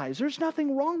in the eyes. There's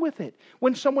nothing wrong with it.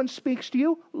 When someone speaks to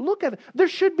you, look at it. There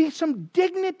should be some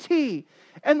dignity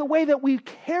in the way that we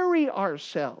carry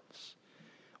ourselves.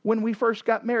 When we first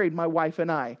got married, my wife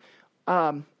and I,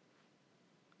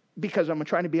 because I'm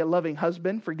trying to be a loving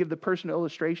husband, forgive the personal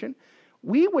illustration,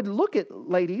 we would look at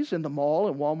ladies in the mall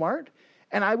and Walmart,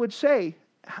 and I would say,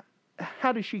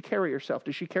 how does she carry herself?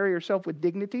 Does she carry herself with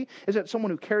dignity? Is that someone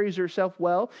who carries herself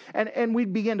well? And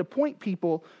we'd begin to point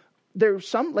people. There are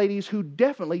some ladies who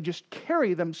definitely just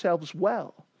carry themselves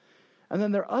well. And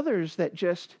then there are others that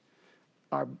just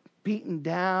are beaten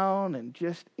down and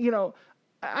just,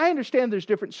 I understand there's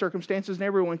different circumstances and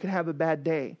everyone can have a bad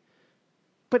day.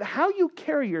 But how you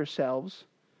carry yourselves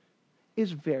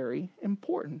is very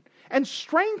important. And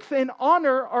strength and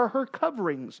honor are her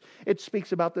coverings. It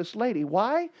speaks about this lady.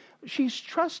 Why? She's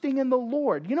trusting in the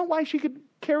Lord. You know why she could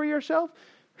carry herself?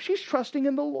 She's trusting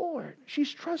in the Lord. She's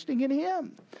trusting in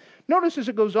Him. Notice as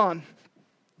it goes on.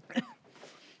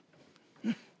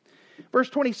 Verse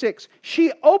 26.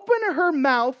 She opened her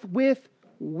mouth with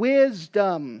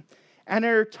wisdom, and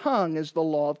her tongue is the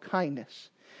law of kindness.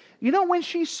 You know, when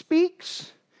she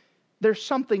speaks, there's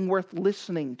something worth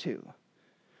listening to.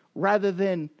 Rather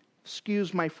than,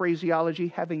 excuse my phraseology,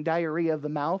 having diarrhea of the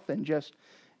mouth and just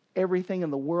everything in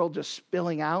the world just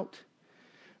spilling out.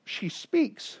 She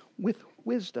speaks with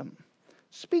wisdom.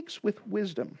 Speaks with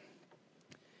wisdom.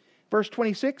 Verse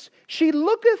 26, she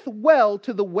looketh well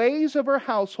to the ways of her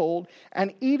household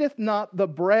and eateth not the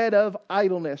bread of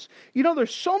idleness. You know,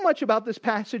 there's so much about this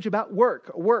passage about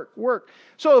work.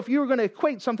 So if you were going to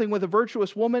equate something with a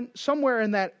virtuous woman, somewhere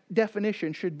in that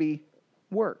definition should be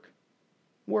work.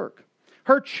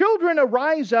 Her children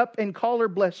arise up and call her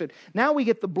blessed. Now we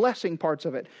get the blessing parts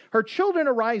of it. Her children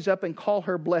arise up and call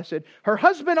her blessed. Her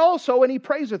husband also, and he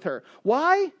praiseth her.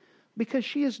 Why? Because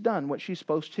she has done what she's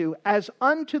supposed to, as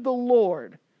unto the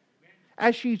Lord.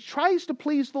 As she tries to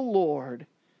please the Lord,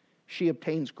 she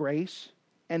obtains grace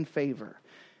and favor.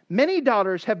 Many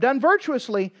daughters have done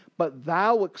virtuously, but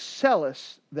thou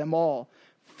excellest them all.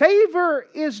 Favor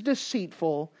is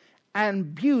deceitful,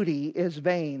 and beauty is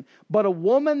vain. But a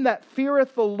woman that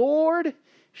feareth the Lord,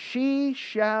 she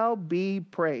shall be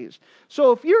praised.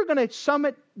 So if you're going to sum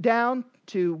it down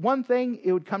to one thing,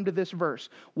 it would come to this verse.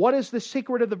 What is the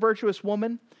secret of the virtuous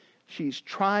woman? She's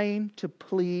trying to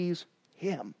please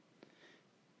Him.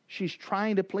 She's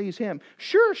trying to please Him.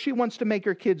 Sure, she wants to make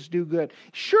her kids do good.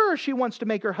 Sure, she wants to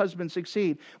make her husband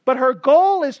succeed. But her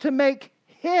goal is to make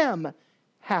Him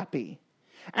happy.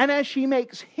 And as she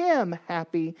makes Him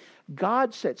happy,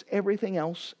 God sets everything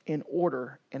else in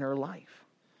order in her life.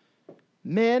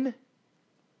 Men,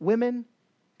 women,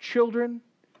 children,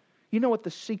 you know what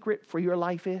the secret for your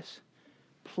life is?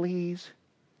 Please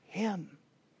Him.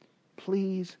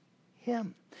 Please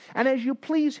Him. And as you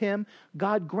please Him,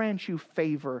 God grants you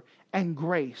favor and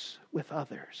grace with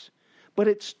others. But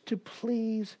it's to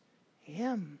please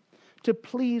Him. to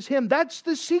please Him. That's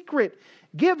the secret.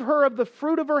 Give her of the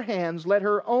fruit of her hands. Let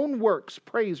her own works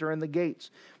praise her in the gates.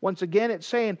 Once again, it's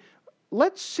saying,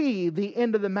 let's see the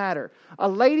end of the matter. A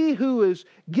lady who has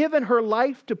given her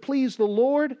life to please the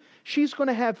Lord, she's going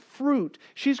to have fruit.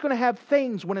 She's going to have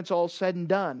things when it's all said and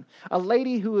done. A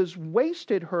lady who has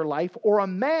wasted her life, or a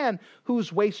man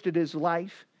who's wasted his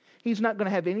life, he's not going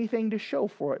to have anything to show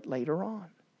for it later on.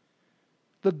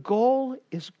 The goal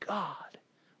is God.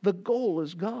 The goal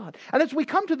is God. And as we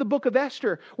come to the book of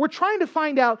Esther, we're trying to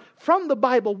find out from the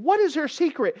Bible, what is her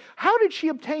secret? How did she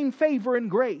obtain favor and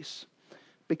grace?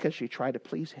 Because she tried to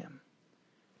please Him.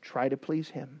 Try to please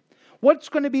Him. What's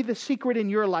going to be the secret in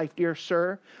your life, dear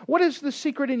sir? What is the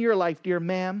secret in your life, dear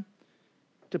ma'am?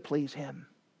 To please Him.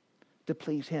 To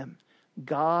please Him.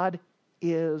 God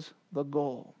is the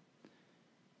goal.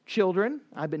 Children,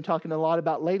 I've been talking a lot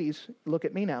about ladies. Look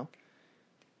at me now.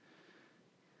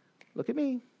 Look at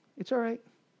me. It's all right.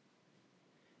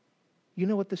 You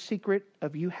know what the secret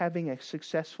of you having a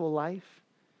successful life?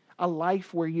 A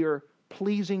life where you're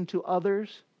pleasing to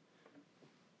others?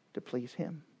 To please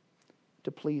Him.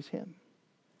 To please Him.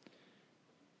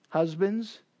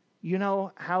 Husbands, you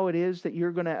know how it is that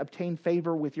you're going to obtain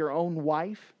favor with your own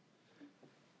wife?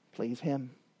 Please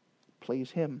Him.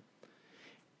 Please Him.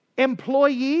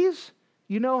 Employees,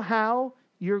 you know how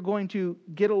you're going to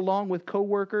get along with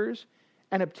coworkers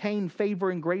and obtain favor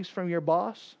and grace from your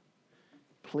boss?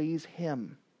 Please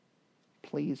Him.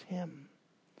 Please Him.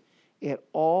 It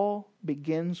all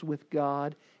begins with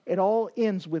God. It all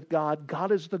ends with God.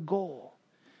 God is the goal.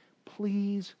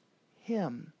 Please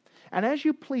Him. And as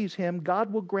you please Him,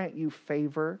 God will grant you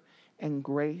favor and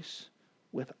grace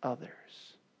with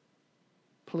others.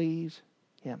 Please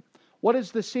Him. What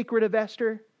is the secret of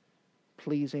Esther?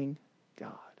 Pleasing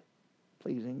God.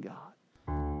 Pleasing God.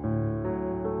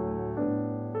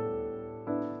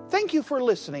 Thank you for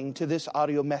listening to this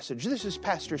audio message. This is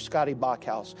Pastor Scotty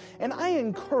Bachhaus, and I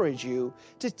encourage you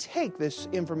to take this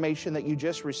information that you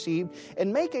just received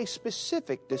and make a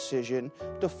specific decision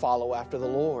to follow after the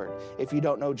Lord. If you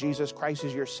don't know Jesus Christ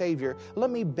as your Savior, let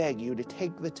me beg you to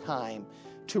take the time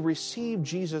to receive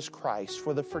Jesus Christ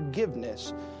for the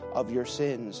forgiveness of your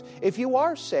sins. If you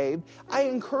are saved, I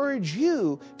encourage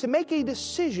you to make a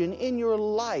decision in your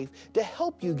life to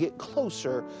help you get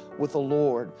closer with the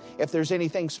Lord. If there's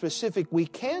anything specific we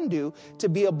can do to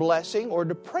be a blessing or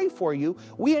to pray for you,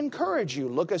 we encourage you.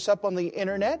 Look us up on the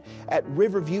internet at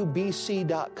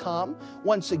riverviewbc.com.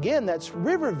 Once again, that's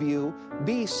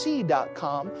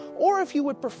riverviewbc.com. Or if you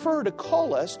would prefer to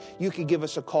call us, you can give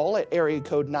us a call at area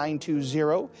code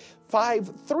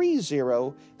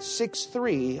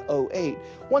 920-530-6308.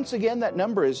 Once again, that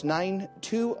number is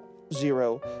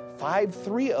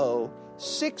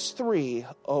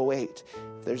 920-530-6308.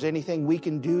 If there's anything we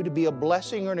can do to be a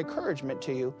blessing or an encouragement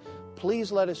to you,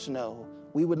 please let us know.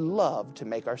 We would love to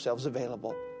make ourselves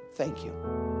available. Thank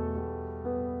you.